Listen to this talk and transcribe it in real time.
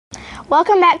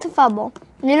Welcome back to Fubble,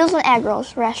 Noodles and Egg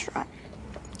Rolls restaurant.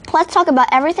 Let's talk about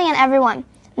everything and everyone.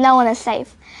 No one is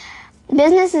safe.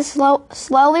 Business is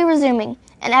slowly resuming.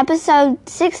 In episode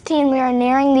 16, we are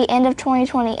nearing the end of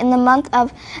 2020 in the month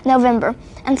of November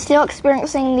and still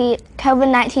experiencing the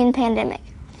COVID-19 pandemic.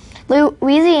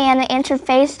 Louisiana entered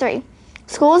phase 3.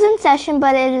 School is in session,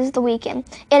 but it is the weekend.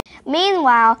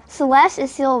 Meanwhile, Celeste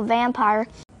is still a vampire,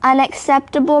 an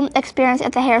unacceptable experience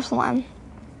at the hair salon.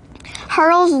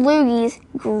 Hurls loogies,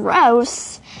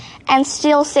 gross, and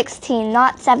still 16,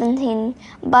 not 17,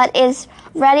 but is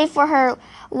ready for her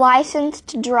license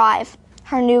to drive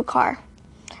her new car.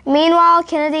 Meanwhile,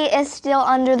 Kennedy is still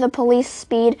under the police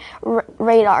speed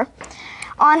radar.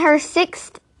 On her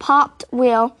 6th popped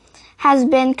wheel, has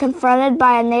been confronted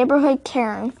by a neighborhood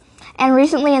Karen and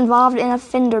recently involved in a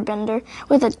fender bender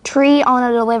with a tree on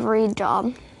a delivery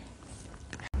job.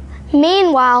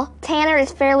 Meanwhile, Tanner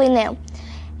is fairly new.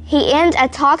 He ends a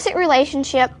toxic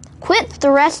relationship, quits the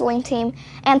wrestling team,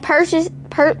 and purchased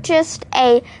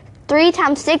a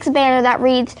 3x6 banner that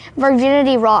reads,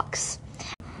 "Virginity Rocks."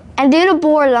 And due to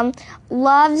boredom,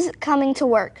 loves coming to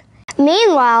work.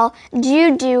 Meanwhile,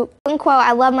 Juju, quote,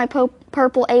 "I love my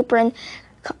purple apron,"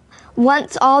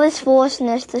 wants all this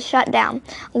foolishness to shut down.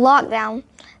 Lockdown,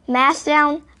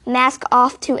 mask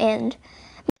off to end.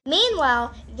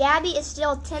 Meanwhile, Gabby is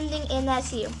still attending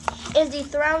NSU, is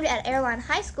dethroned at Airline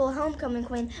High School homecoming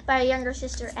queen by her younger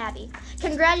sister, Abby.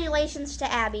 Congratulations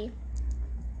to Abby.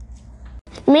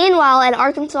 Meanwhile, at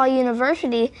Arkansas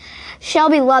University,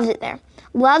 Shelby loves it there,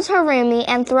 loves her roomie,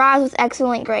 and thrives with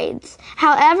excellent grades.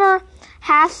 However,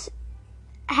 has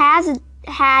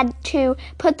had to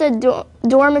put the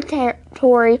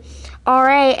dormitory,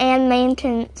 RA, and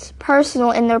maintenance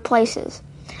personnel in their places.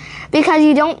 Because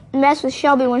you don't mess with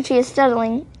Shelby when she is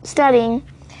studying,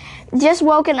 just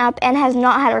woken up and has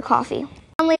not had her coffee.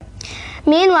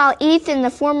 Meanwhile, Ethan, the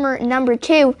former number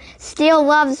 2, still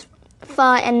loves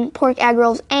pho and pork egg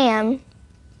rolls and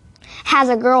has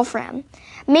a girlfriend.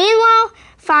 Meanwhile,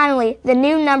 finally, the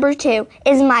new number 2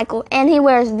 is Michael, and he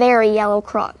wears very yellow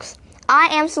Crocs. I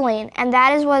am Celine, and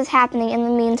that is what is happening in the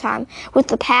meantime with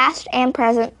the past and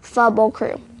present Fubble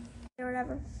crew. Or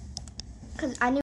whatever. 'Cause I knew